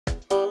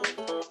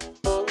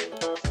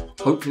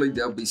Hopefully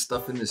there'll be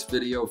stuff in this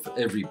video for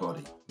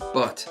everybody,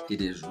 but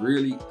it is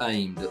really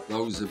aimed at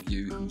those of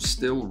you who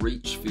still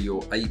reach for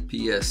your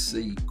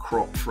APS-C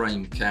crop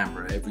frame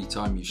camera every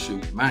time you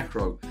shoot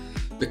macro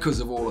because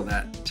of all of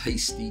that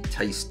tasty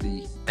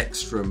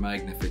extra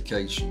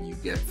magnification you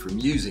get from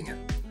using it.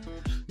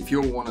 If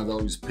you're one of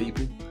those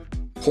people,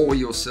 pour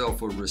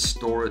yourself a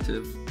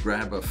restorative,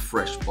 grab a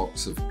fresh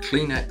box of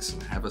Kleenex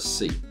and have a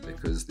seat,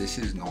 because this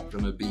is not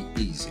going to be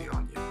easy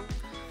on you.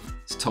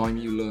 It's time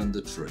you learn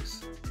the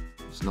truth.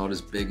 It's not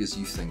as big as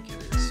you think it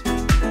is.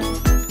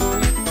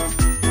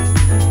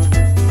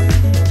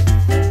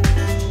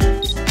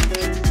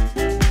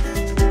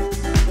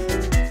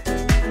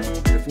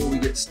 Before we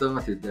get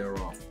started, there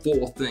are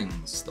 4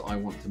 things that I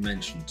want to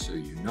mention to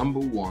you. Number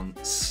 1,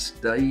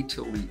 stay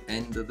till the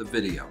end of the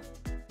video.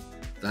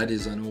 That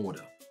is an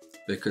order,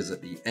 because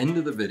at the end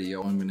of the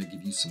video, I'm going to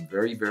give you some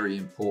very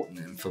important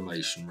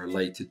information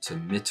related to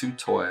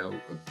Mitutoyo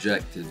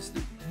objectives that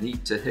you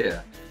need to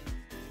hear,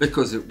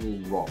 because it will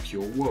rock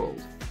your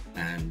world.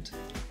 And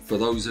for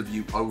those of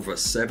you over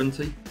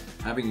 70,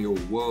 having your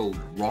world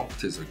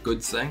rocked is a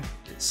good thing.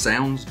 It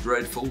sounds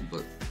dreadful,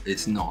 but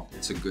it's not.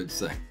 It's a good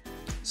thing.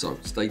 So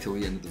stay till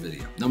the end of the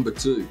video. Number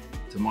 2,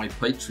 to my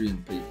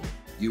Patreon people,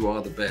 you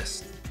are the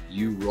best.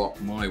 You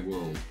rock my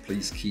world.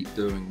 Please keep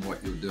doing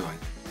what you're doing.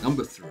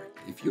 Number 3,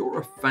 if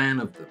you're a fan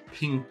of the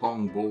ping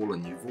pong ball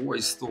and you've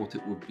always thought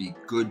it would be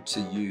good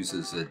to use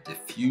as a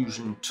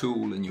diffusion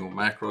tool in your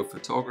macro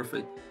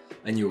photography,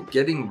 and you're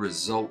getting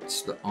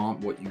results that aren't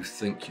what you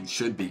think you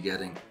should be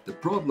getting, the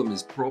problem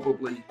is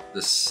probably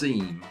the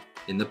seam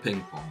in the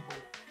ping pong ball.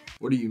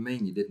 What do you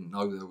mean you didn't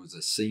know there was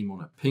a seam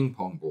on a ping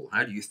pong ball?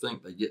 How do you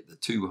think they get the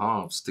 2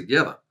 halves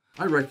together?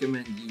 I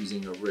recommend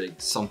using a rig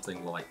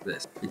something like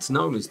this. It's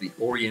known as the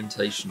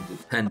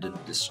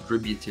orientation-dependent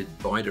distributed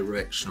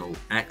bidirectional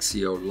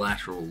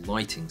axiolateral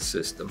lighting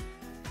system,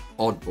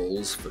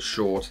 oddballs for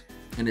short,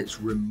 and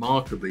it's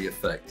remarkably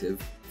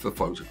effective for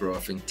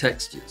photographing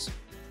textures.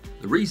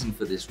 The reason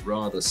for this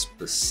rather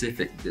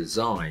specific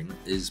design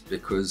is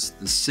because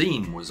the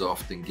seam was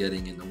often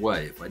getting in the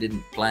way. If I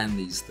didn't plan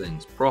these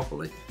things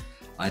properly,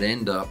 I'd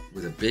end up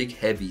with a big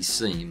heavy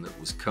seam that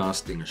was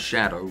casting a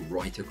shadow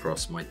right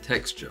across my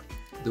texture.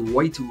 The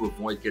way to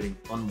avoid getting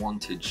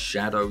unwanted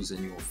shadows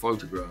in your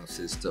photographs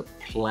is to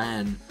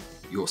plan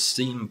your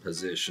seam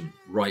position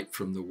right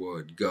from the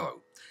word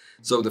go.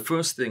 So the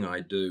first thing I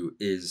do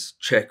is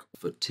check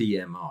for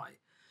TMI,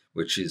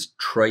 which is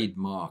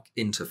trademark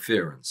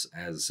interference.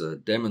 As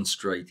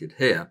demonstrated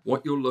here,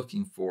 what you're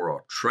looking for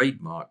are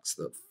trademarks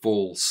that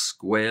fall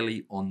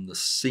squarely on the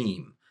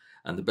seam.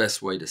 And the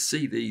best way to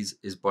see these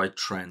is by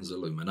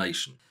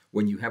transillumination.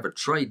 When you have a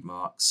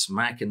trademark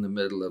smack in the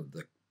middle of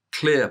the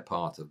clear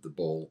part of the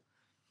ball,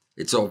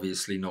 it's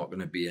obviously not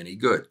going to be any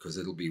good, because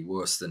it'll be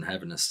worse than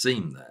having a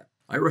seam there.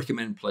 I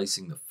recommend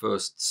placing the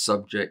first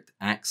subject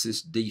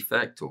axis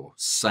defect, or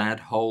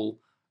SAD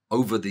hole,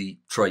 over the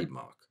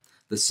trademark.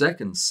 The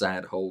second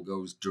SAD hole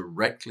goes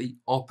directly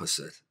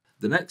opposite.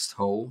 The next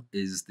hole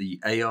is the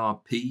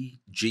ARP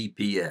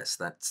GPS,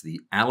 that's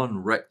the Allen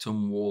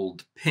rectum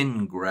walled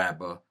pin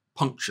grabber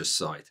puncture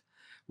site,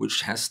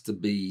 which has to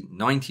be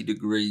 90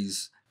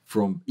 degrees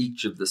from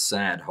each of the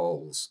SAD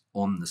holes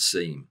on the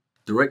seam.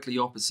 Directly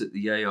opposite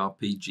the ARP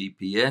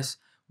GPS,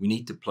 we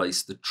need to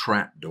place the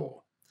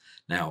trapdoor.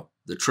 Now,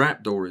 the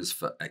trapdoor is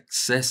for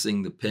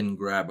accessing the pin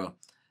grabber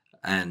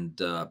and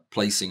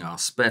placing our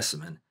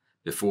specimen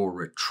before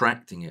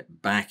retracting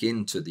it back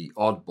into the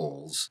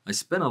oddballs. I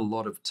spent a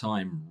lot of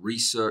time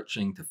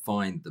researching to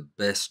find the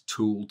best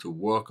tool to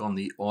work on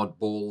the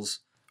oddballs.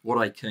 What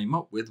I came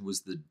up with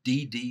was the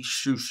DD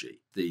Shushi,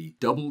 the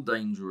double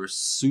dangerous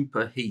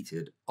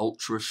superheated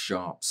ultra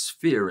sharp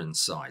sphere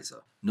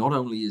incisor. Not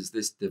only is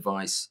this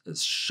device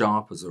as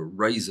sharp as a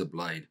razor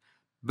blade,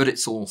 but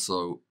it's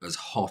also as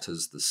hot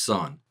as the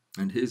sun.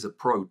 And here's a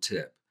pro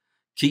tip: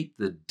 keep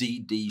the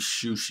DD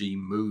Shushi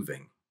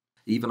moving.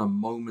 Even a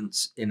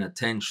moment's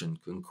inattention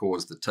can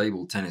cause the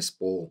table tennis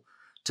ball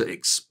to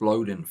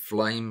explode in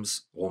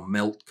flames or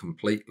melt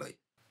completely.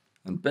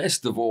 And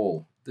best of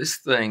all, this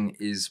thing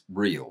is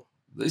real.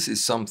 This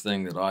is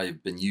something that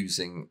I've been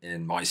using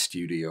in my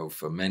studio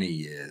for many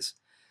years.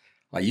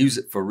 I use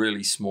it for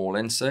really small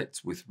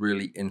insects with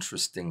really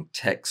interesting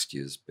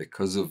textures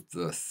because of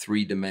the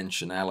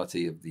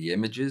 3-dimensionality of the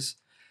images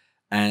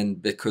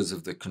and because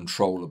of the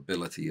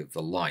controllability of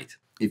the light.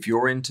 If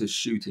you're into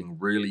shooting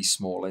really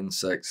small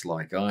insects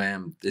like I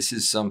am, this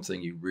is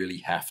something you really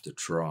have to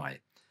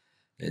try.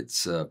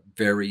 It's a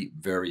very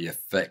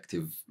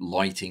effective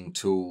lighting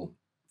tool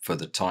for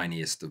the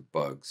tiniest of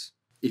bugs.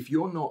 If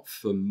you're not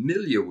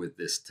familiar with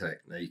this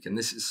technique, and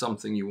this is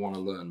something you want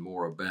to learn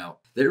more about,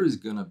 there is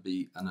going to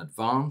be an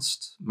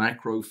advanced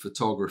macro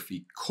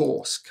photography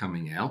course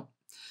coming out.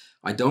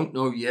 I don't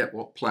know yet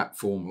what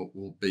platform it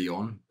will be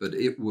on, but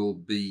it will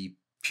be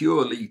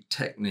purely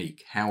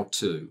technique, how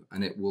to,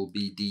 and it will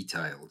be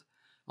detailed.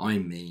 I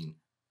mean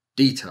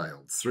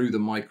detailed, through the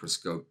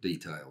microscope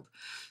detailed.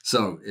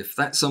 So if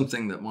that's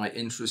something that might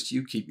interest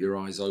you, keep your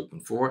eyes open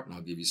for it, and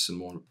I'll give you some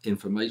more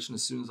information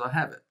as soon as I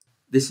have it.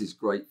 This is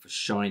great for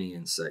shiny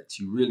insects.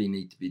 You really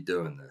need to be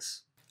doing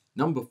this.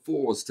 Number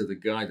 4 is to the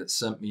guy that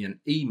sent me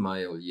an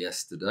email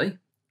yesterday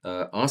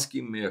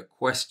asking me a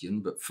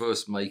question, but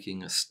first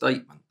making a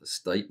statement. The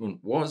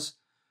statement was,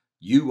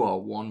 "You are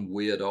one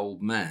weird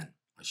old man."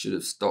 I should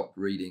have stopped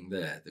reading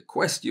there. The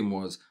question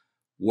was,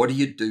 what do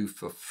you do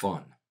for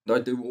fun? I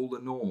do all the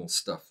normal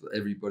stuff that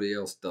everybody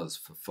else does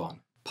for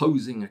fun.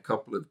 Posing a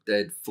couple of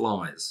dead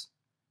flies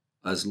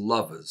as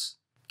lovers,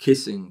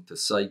 kissing to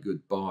say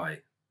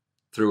goodbye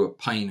through a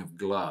pane of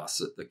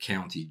glass at the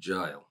county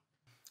jail.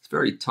 It's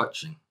very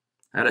touching.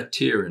 I had a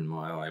tear in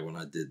my eye when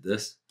I did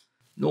this.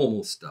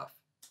 Normal stuff.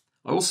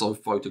 I also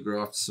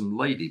photographed some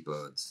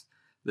ladybirds.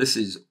 This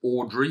is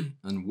Audrey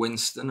and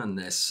Winston and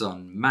their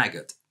son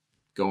Maggot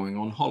going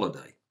on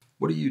holiday.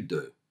 What do you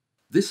do?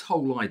 This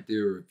whole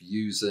idea of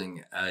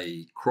using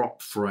a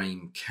crop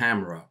frame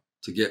camera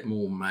to get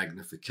more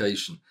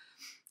magnification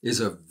is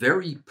a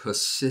very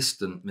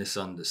persistent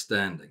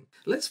misunderstanding.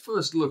 Let's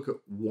first look at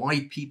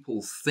why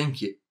people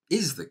think it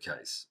is the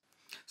case.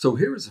 So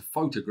here is a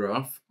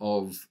photograph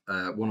of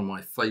one of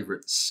my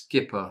favorite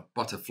skipper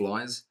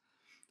butterflies,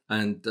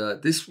 and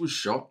this was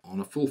shot on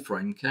a full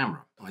frame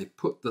camera. I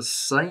put the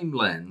same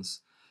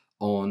lens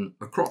on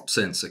a crop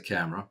sensor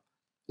camera,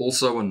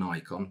 also a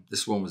Nikon.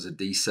 This one was a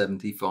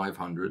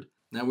D7500.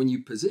 Now, when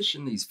you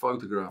position these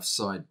photographs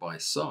side by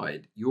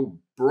side, your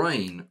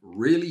brain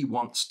really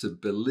wants to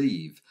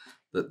believe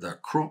that the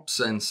crop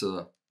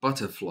sensor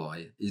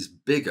butterfly is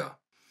bigger.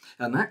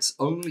 And that's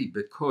only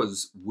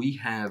because we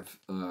have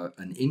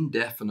an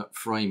indefinite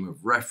frame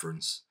of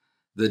reference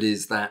that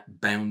is that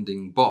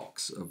bounding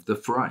box of the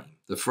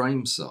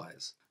frame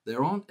size.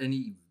 There aren't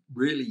any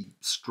really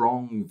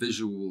strong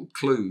visual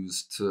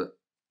clues to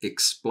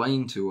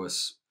explain to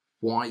us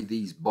why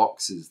these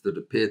boxes that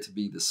appear to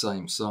be the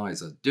same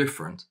size are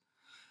different,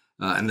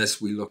 unless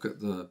we look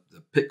at the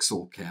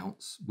pixel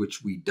counts,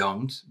 which we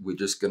don't. We're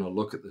just going to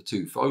look at the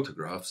two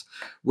photographs.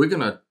 We're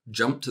going to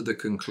jump to the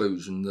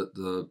conclusion that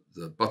the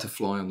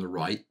butterfly on the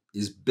right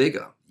is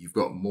bigger. You've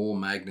got more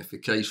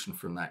magnification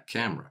from that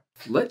camera.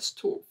 Let's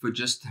talk for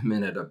just a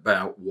minute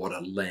about what a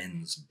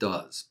lens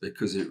does,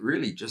 because it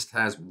really just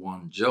has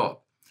one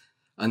job,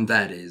 and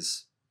that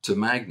is to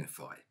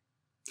magnify.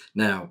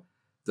 Now,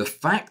 the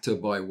factor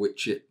by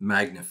which it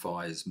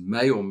magnifies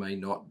may or may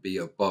not be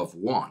above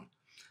 1.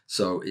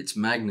 So its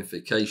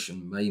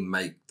magnification may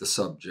make the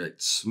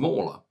subject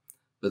smaller,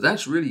 but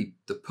that's really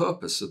the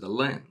purpose of the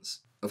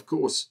lens. Of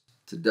course,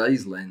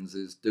 today's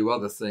lenses do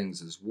other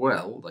things as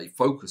well. They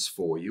focus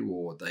for you,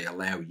 or they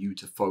allow you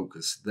to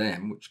focus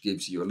them, which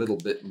gives you a little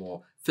bit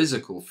more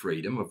physical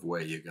freedom of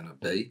where you're going to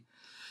be.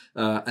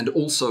 And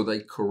also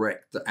they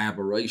correct the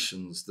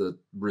aberrations that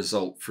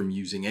result from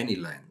using any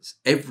lens.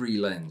 Every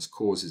lens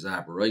causes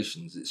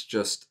aberrations. It's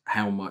just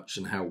how much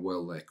and how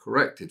well they're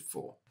corrected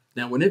for.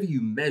 Now, whenever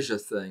you measure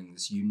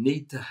things, you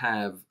need to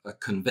have a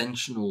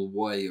conventional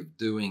way of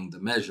doing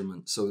the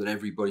measurement so that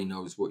everybody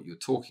knows what you're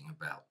talking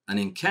about. And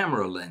in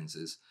camera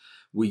lenses,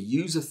 we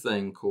use a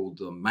thing called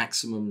the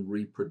maximum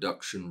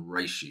reproduction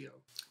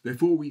ratio.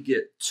 Before we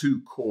get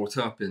too caught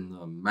up in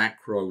the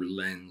macro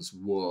lens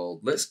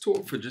world, let's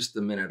talk for just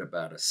a minute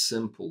about a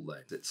simple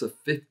lens. It's a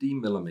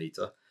 50mm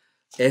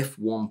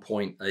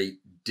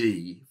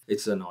f1.8D.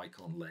 It's a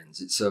Nikon lens.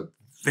 It's a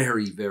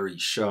very, very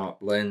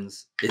sharp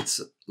lens.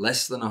 It's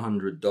less than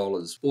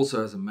 $100.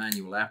 Also has a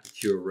manual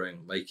aperture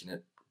ring, making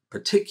it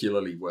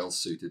particularly well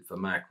suited for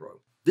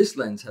macro. This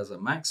lens has a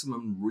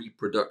maximum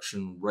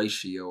reproduction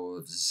ratio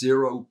of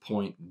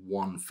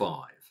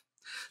 0.15.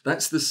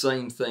 That's the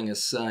same thing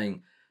as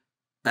saying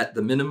at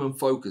the minimum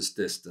focus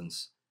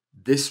distance,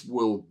 this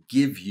will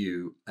give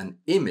you an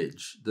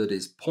image that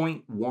is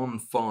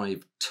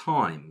 0.15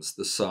 times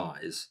the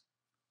size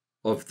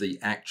of the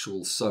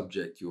actual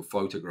subject you're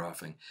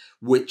photographing,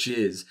 which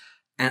is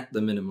at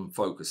the minimum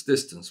focus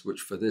distance, which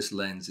for this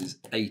lens is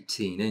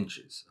 18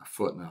 inches,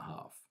 1.5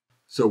 feet.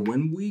 So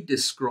when we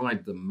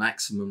describe the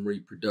maximum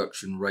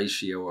reproduction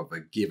ratio of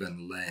a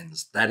given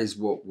lens, that is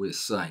what we're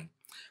saying.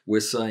 We're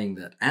saying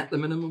that at the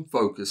minimum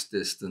focus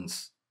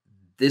distance,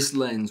 this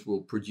lens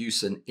will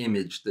produce an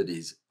image that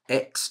is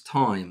X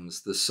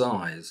times the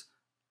size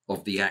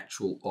of the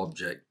actual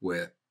object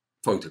we're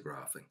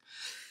photographing.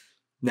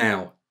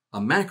 Now, a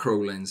macro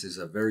lens is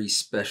a very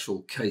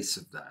special case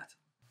of that.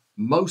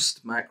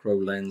 Most macro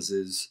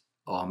lenses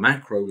are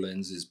macro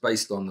lenses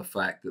based on the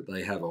fact that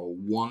they have a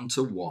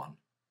 1:1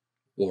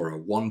 or a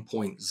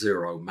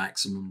 1.0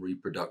 maximum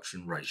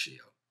reproduction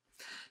ratio.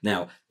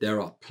 Now,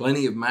 there are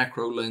plenty of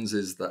macro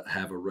lenses that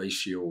have a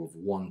ratio of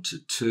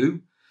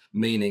 1:2,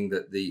 meaning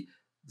that the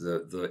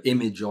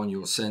image on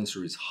your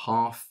sensor is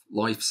half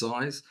life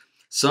size.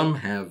 Some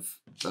have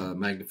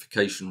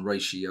magnification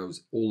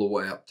ratios all the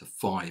way up to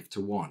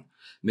 5:1,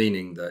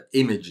 meaning the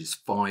image is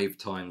 5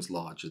 times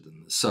larger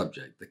than the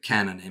subject. The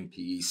Canon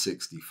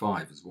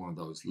MPE65 is one of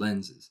those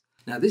lenses.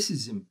 Now, this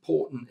is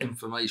important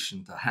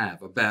information to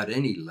have about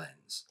any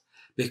lens,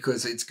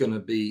 because it's going to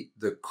be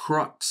the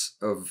crux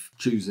of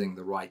choosing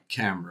the right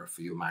camera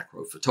for your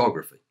macro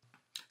photography.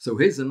 So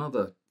here's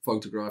another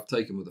photograph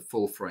taken with a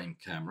full frame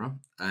camera.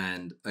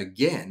 And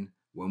again,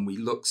 when we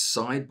look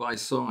side by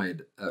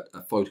side at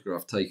a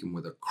photograph taken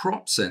with a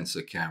crop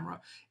sensor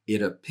camera,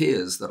 it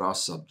appears that our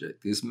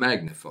subject is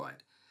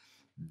magnified.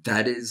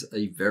 That is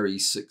a very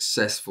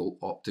successful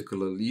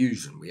optical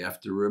illusion. We have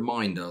to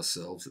remind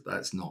ourselves that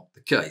that's not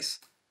the case.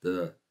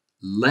 The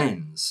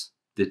lens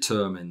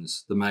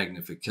determines the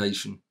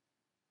magnification,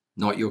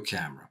 not your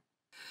camera.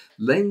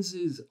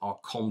 Lenses are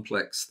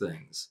complex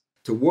things.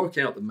 To work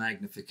out the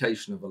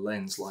magnification of a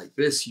lens like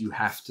this, you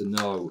have to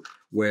know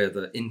where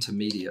the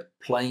intermediate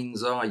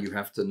planes are. You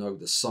have to know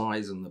the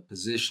size and the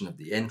position of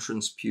the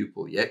entrance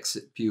pupil, the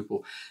exit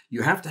pupil.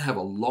 You have to have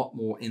a lot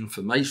more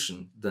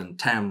information than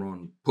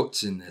Tamron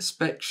puts in their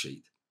spec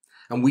sheet.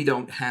 And we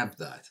don't have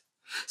that.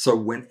 So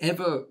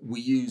whenever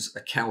we use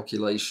a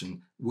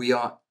calculation, we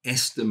are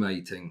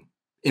estimating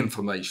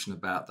information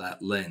about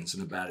that lens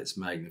and about its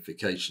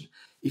magnification.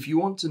 If you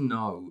want to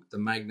know the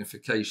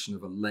magnification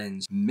of a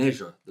lens,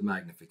 measure the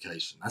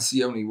magnification. That's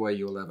the only way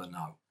you'll ever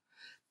know.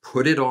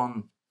 Put it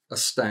on a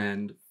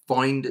stand,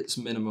 find its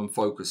minimum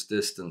focus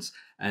distance,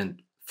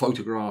 and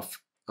photograph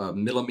a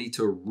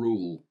millimeter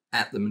rule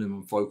at the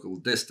minimum focal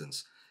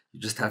distance. You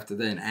just have to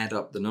then add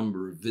up the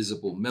number of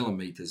visible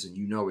millimeters and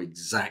you know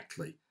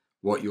exactly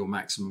what your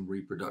maximum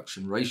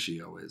reproduction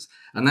ratio is.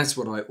 And that's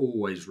what I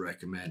always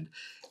recommend.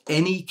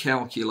 Any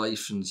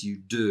calculations you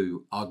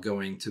do are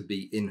going to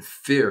be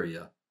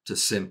inferior to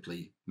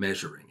simply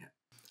measuring it.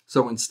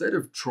 So instead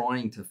of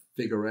trying to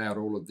figure out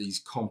all of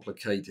these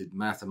complicated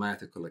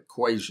mathematical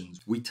equations,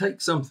 we take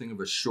something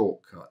of a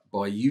shortcut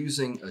by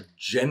using a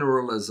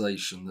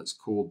generalization that's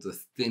called the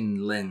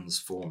thin lens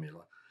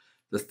formula.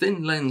 The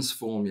thin lens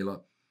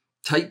formula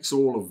takes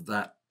all of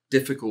that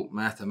difficult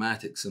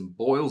mathematics and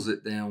boils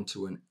it down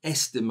to an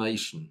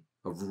estimation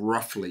of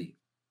roughly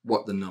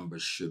what the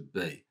numbers should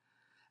be.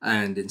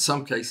 And in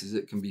some cases,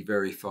 it can be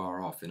very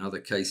far off. In other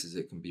cases,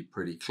 it can be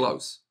pretty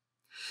close.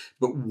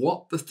 But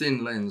what the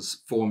thin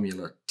lens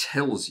formula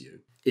tells you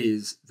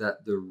is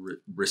that the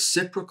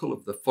reciprocal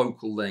of the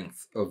focal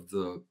length of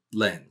the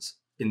lens,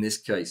 in this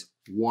case,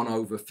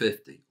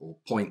 1/50 or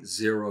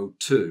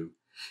 0.02,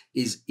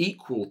 is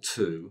equal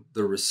to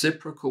the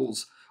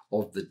reciprocals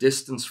of the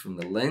distance from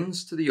the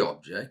lens to the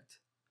object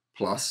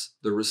plus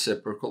the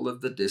reciprocal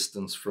of the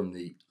distance from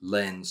the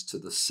lens to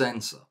the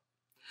sensor.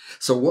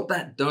 So what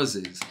that does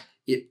is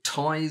it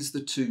ties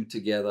the two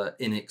together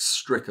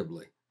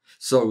inextricably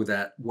so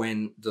that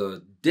when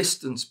the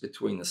distance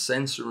between the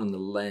sensor and the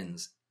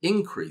lens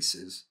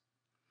increases,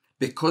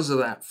 because of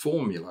that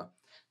formula,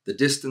 the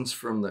distance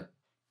from the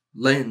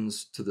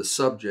lens to the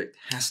subject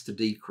has to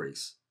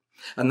decrease.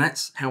 And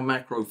that's how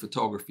macro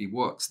photography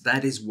works.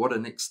 That is what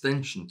an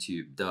extension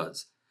tube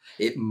does.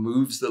 It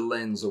moves the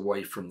lens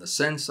away from the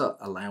sensor,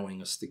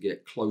 allowing us to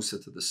get closer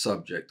to the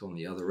subject on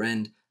the other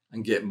end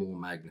and get more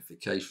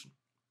magnification.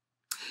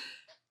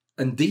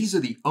 And these are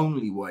the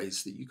only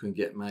ways that you can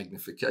get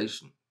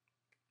magnification.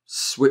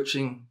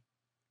 Switching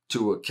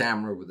to a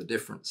camera with a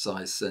different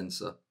size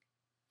sensor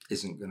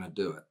isn't going to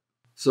do it.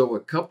 So a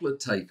couple of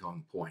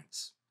take-home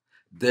points.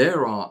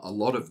 There are a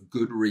lot of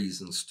good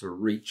reasons to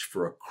reach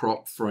for a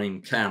crop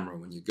frame camera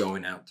when you're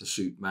going out to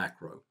shoot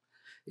macro.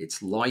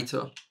 It's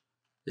lighter,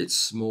 it's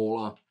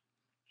smaller,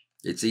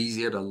 it's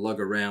easier to lug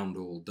around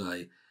all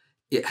day.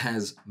 It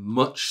has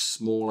much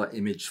smaller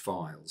image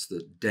files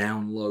that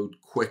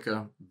download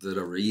quicker, that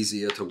are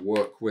easier to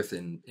work with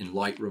in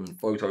Lightroom and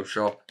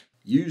Photoshop.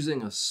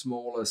 Using a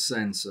smaller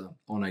sensor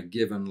on a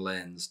given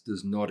lens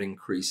does not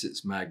increase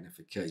its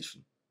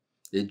magnification.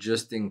 It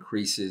just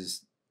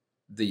increases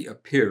the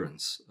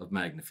appearance of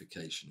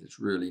magnification. It's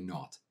really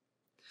not.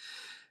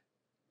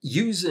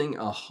 Using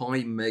a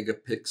high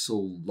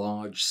megapixel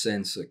large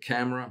sensor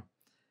camera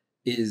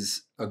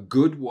is a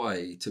good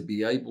way to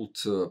be able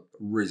to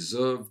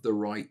reserve the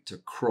right to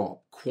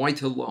crop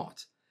quite a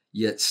lot,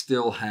 yet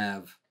still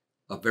have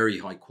a very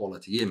high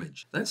quality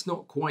image. That's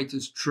not quite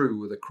as true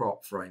with a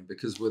crop frame,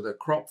 because with a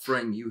crop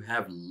frame you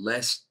have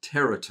less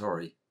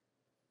territory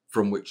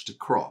from which to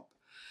crop.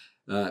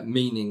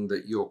 Meaning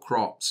that your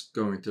crop's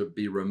going to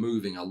be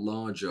removing a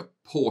larger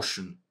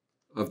portion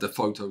of the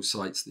photo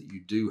sites that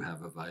you do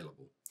have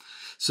available.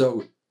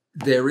 So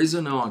there is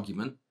an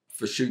argument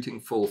for shooting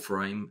full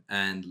frame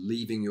and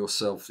leaving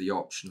yourself the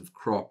option of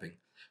cropping.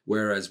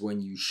 Whereas when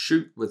you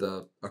shoot with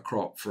a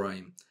crop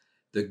frame,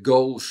 the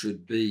goal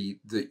should be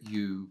that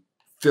you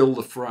fill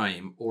the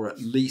frame or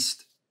at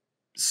least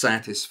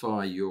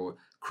satisfy your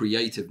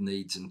creative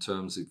needs in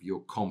terms of your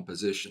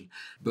composition.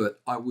 But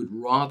I would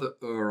rather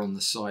err on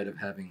the side of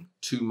having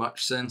too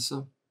much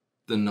sensor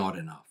than not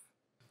enough.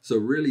 So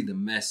really the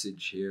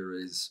message here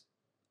is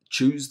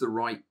choose the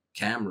right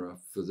camera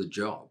for the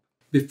job.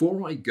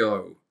 Before I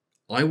go,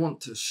 I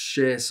want to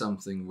share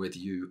something with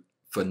you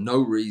for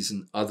no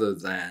reason other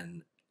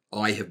than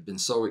I have been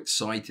so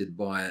excited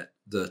by it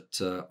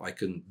that I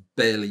can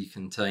barely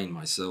contain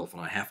myself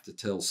and I have to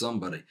tell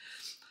somebody.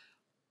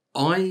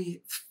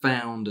 I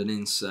found an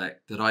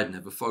insect that I'd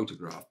never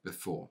photographed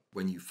before.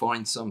 When you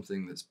find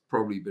something that's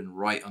probably been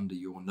right under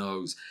your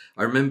nose,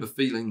 I remember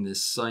feeling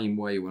this same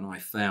way when I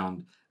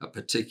found a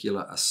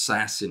particular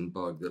assassin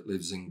bug that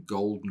lives in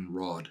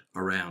goldenrod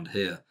around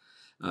here,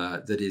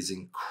 that is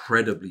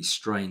incredibly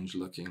strange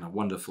looking and a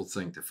wonderful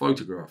thing to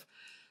photograph.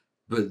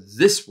 But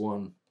this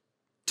one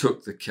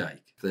took the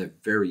cake. They're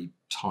very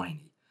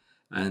tiny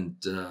and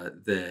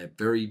they're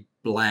very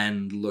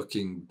bland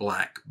looking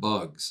black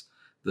bugs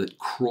that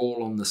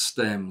crawl on the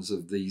stems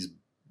of these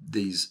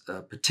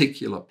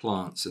particular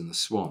plants in the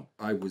swamp.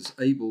 I was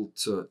able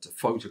to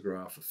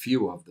photograph a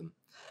few of them,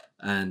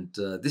 and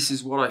this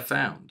is what I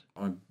found.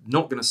 I'm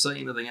not going to say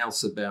anything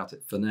else about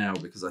it for now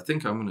because I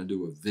think I'm going to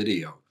do a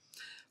video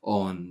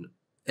on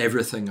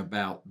everything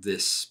about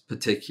this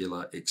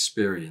particular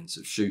experience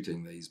of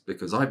shooting these,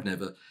 because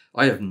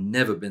I have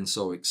never been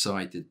so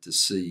excited to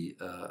see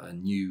a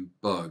new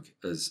bug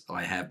as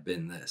I have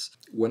been this.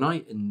 When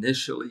I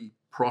initially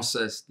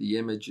processed the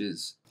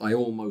images, I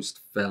almost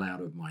fell out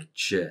of my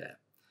chair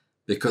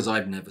because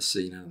I've never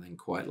seen anything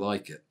quite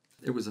like it.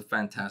 It was a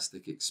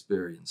fantastic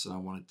experience and I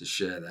wanted to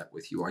share that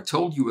with you. I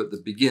told you at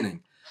the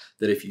beginning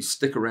that if you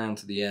stick around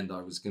to the end,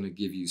 I was going to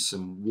give you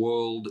some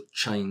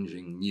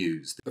world-changing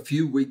news. A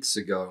few weeks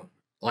ago,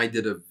 I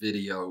did a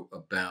video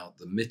about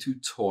the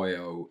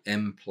Mitutoyo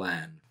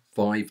M-Plan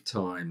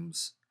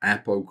 5x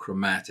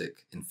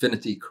apochromatic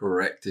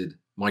infinity-corrected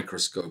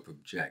microscope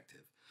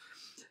objective.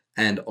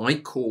 And I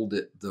called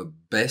it the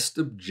best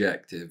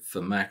objective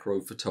for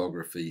macro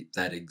photography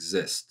that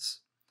exists.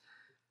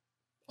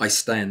 I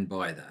stand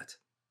by that.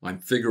 I'm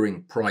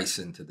figuring price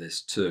into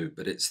this too,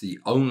 but it's the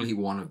only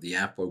one of the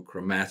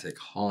apochromatic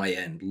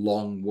high-end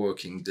long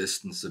working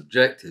distance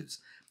objectives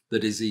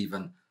that is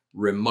even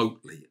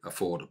remotely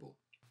affordable.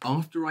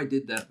 After I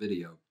did that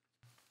video,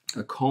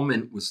 a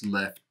comment was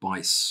left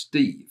by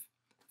Steve.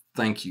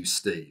 Thank you,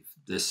 Steve.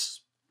 This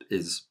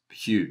is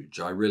huge.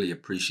 I really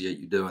appreciate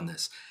you doing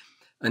this.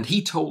 And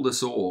he told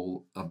us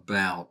all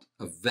about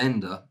a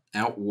vendor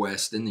out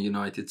west in the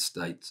United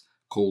States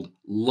called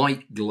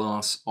Light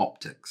Glass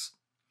Optics.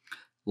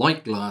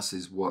 Light glass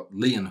is what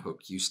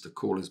Leeuwenhoek used to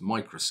call his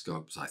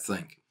microscopes, I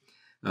think.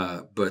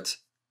 But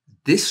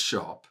this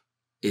shop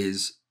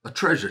is a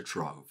treasure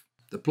trove.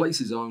 The place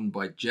is owned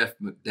by Jeff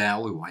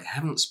McDowell, who I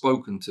haven't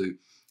spoken to,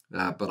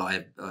 but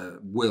I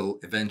will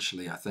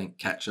eventually, I think,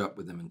 catch up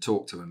with him and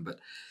talk to him. But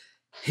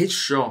his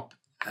shop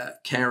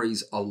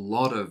carries a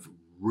lot of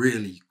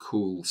really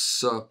cool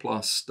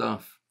surplus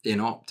stuff in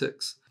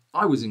optics.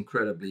 I was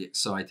incredibly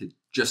excited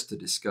just to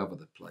discover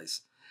the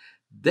place.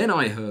 Then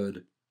I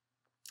heard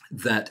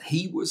that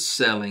he was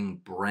selling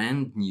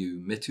brand new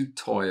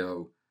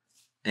Mitutoyo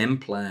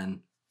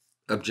M-Plan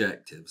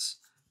objectives,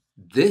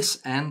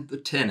 this and the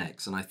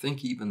 10x, and I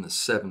think even the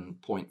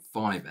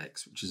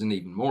 7.5x, which is an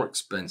even more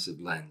expensive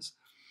lens,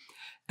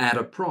 at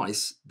a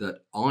price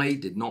that I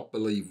did not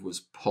believe was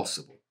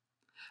possible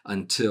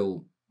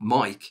until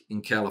Mike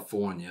in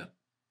California,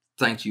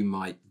 thank you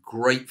Mike,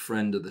 great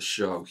friend of the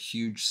show,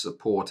 huge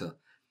supporter,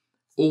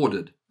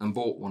 ordered and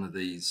bought one of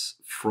these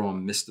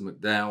from Mr.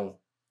 McDowell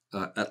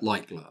at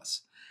Light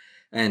Glass.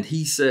 And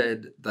he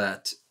said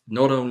that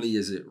not only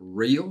is it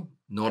real,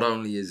 not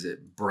only is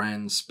it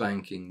brand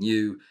spanking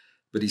new,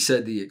 but he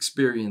said the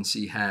experience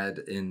he had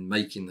in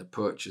making the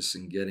purchase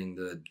and getting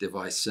the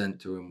device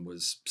sent to him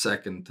was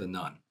second to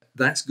none.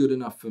 That's good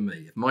enough for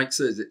me. If Mike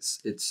says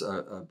it's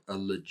a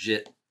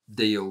legit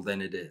deal,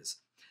 then it is.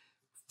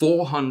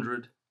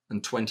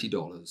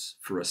 $420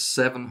 for a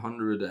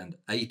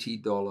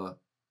 $780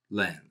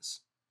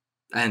 lens.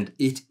 And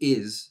it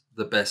is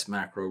the best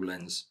macro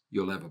lens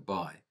you'll ever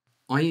buy.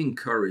 I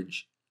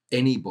encourage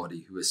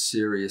anybody who is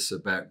serious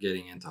about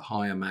getting into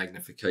higher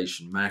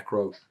magnification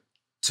macro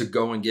to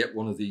go and get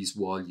one of these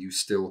while you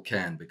still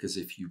can, because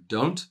if you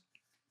don't,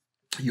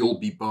 you'll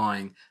be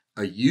buying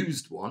a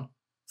used one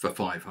for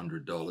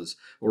 $500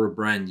 or a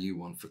brand new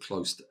one for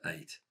close to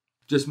 $8.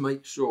 Just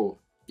make sure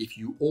if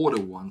you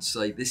order one,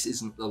 say this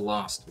isn't the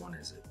last one,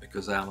 is it?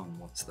 Because Alan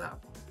wants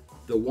that one.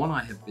 The one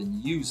I have been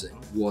using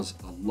was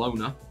a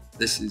loaner.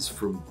 This is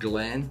from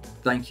Glenn.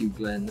 Thank you,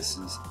 Glenn. This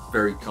is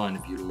very kind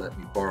of you to let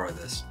me borrow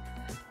this.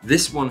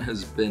 This one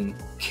has been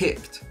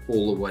kicked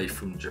all the way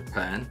from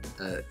Japan.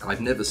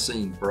 I've never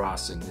seen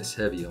brassing this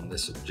heavy on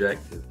this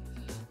objective.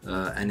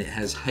 And it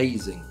has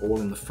hazing all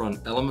in the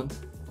front element,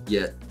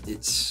 yet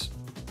it's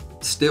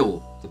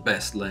still the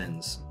best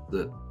lens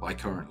that I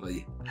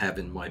currently have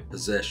in my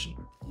possession.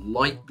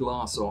 Light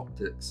Glass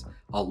Optics.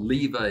 I'll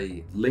leave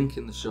a link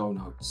in the show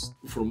notes.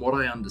 From what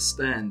I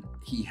understand,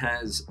 he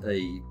has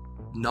a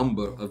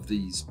number of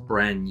these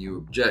brand new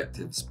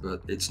objectives,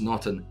 but it's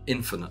not an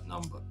infinite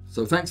number.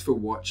 So thanks for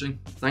watching.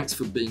 Thanks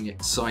for being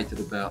excited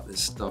about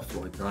this stuff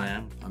like I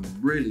am. I'm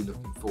really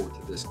looking forward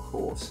to this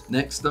course.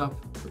 Next up,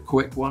 a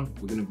quick one.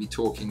 We're going to be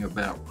talking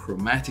about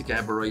chromatic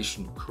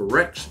aberration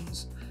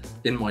corrections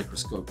in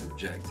microscope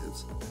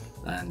objectives.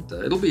 And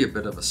it'll be a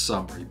bit of a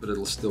summary, but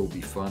it'll still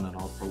be fun, and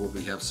I'll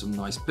probably have some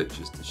nice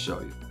pictures to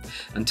show you.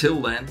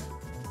 Until then,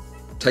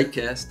 Take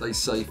care, stay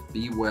safe,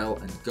 be well,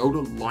 and go to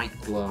Light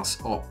Glass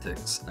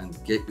Optics and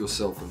get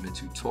yourself a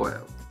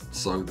Mitutoyo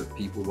so that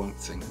people won't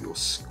think you're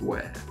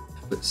square,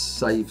 but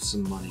save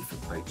some money for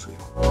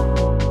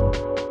Patreon.